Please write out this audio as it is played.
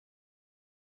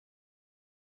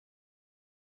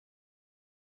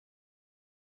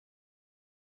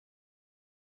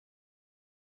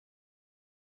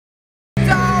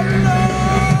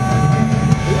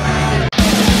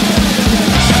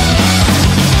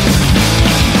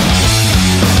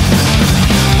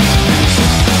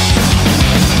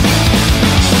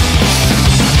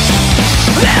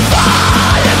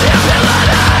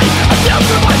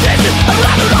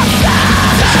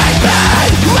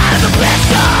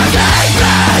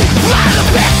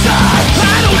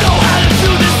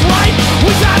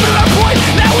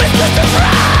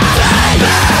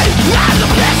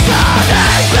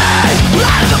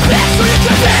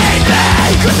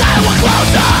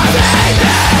closer, baby,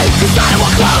 'cause I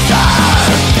want closer.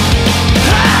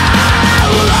 How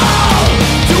long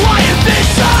do I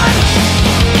envision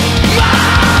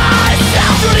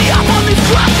myself turning up on these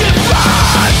crooked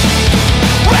fronts?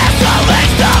 Wrestling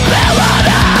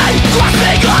stability,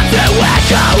 grasping onto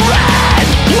echoing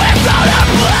without a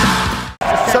plan.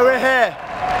 So we're here,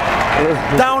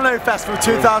 Download Festival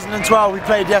 2012. We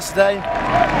played yesterday.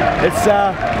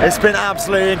 It's been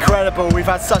absolutely incredible. We've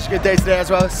had such a good day today as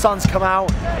well. The sun's come out,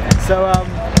 so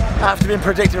after being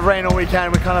predicted rain all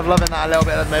weekend, we're kind of loving that a little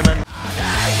bit at the moment.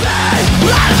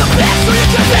 Out of the pit so you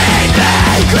can see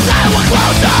me, 'cause I want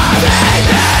closer,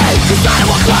 baby, 'cause I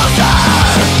want closer.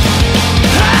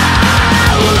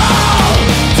 How long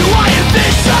do I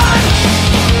envision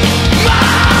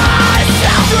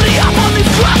myself turning up on these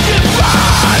crooked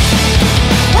fronts?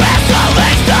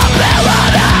 Wrestling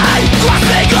stability,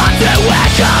 grasping onto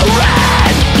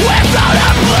echoing without a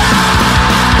plan.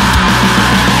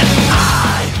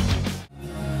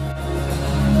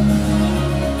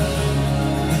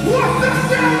 What's up,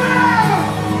 Sarah?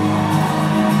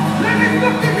 Let me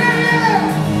fucking hear you!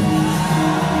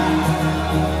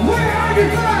 Where are you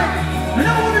guys? And I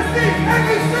want to see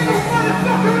every single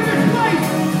motherfucker in this place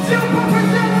jump up and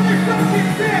down on their fucking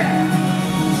shit!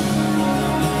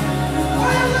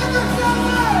 Are you with us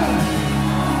somewhere?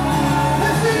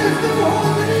 Let's see this super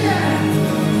holes in the air!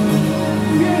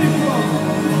 Beautiful!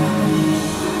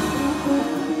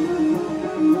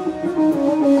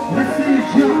 Let's see you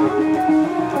jump!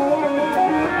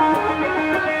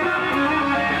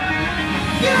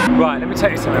 Right, let me tell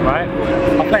you something, right?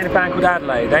 I play in a band called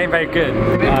Adelaide. They ain't very good.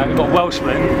 We've got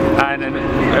Welshman, and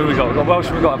who we got? We've got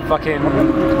Welshman, we've got a fucking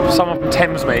someone from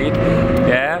Thamesmead,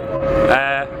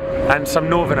 yeah, and some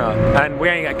Northerner, and we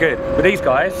ain't that good. But these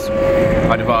guys,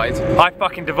 I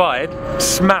fucking divide,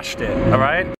 smashed it,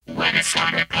 alright? When it's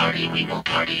time to party, we will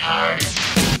party hard.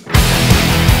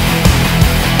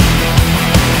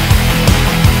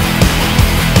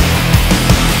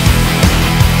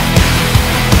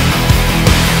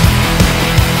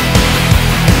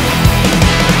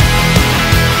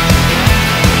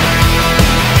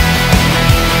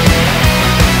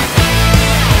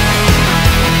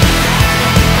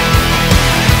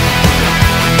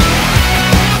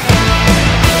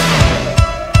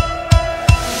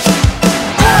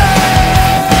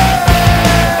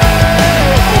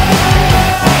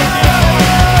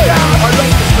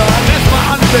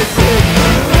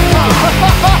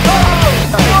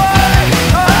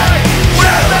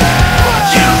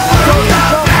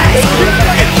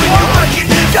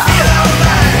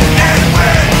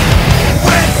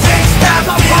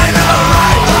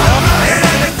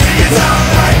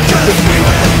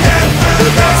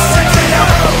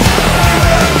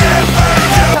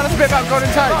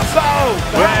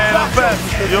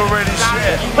 You're really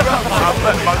shit. I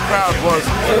bet my crowd was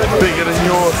bigger than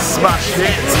your smash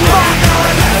hits.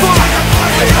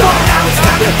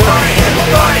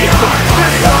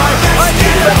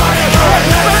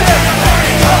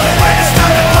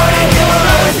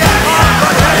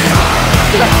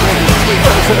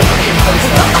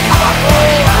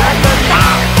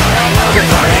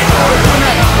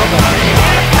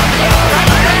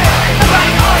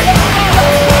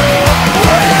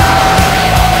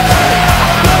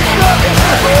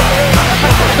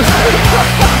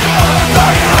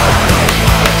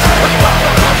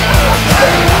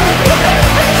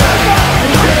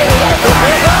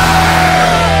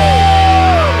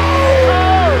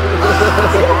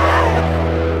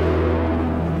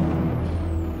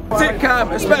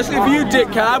 Especially for you, Dick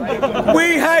Cam.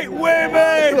 We hate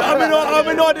women! I'm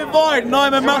in our divide and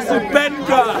I'm a massive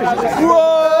bender!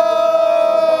 Whoa!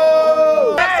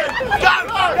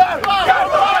 Come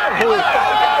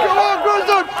on,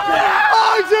 Grunson!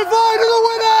 I divide the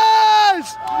winners!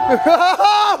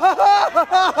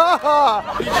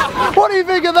 What do you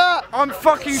think of that? I'm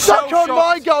fucking Suck shell-shocked. on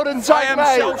my golden tank, I am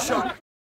mate! shell-shocked.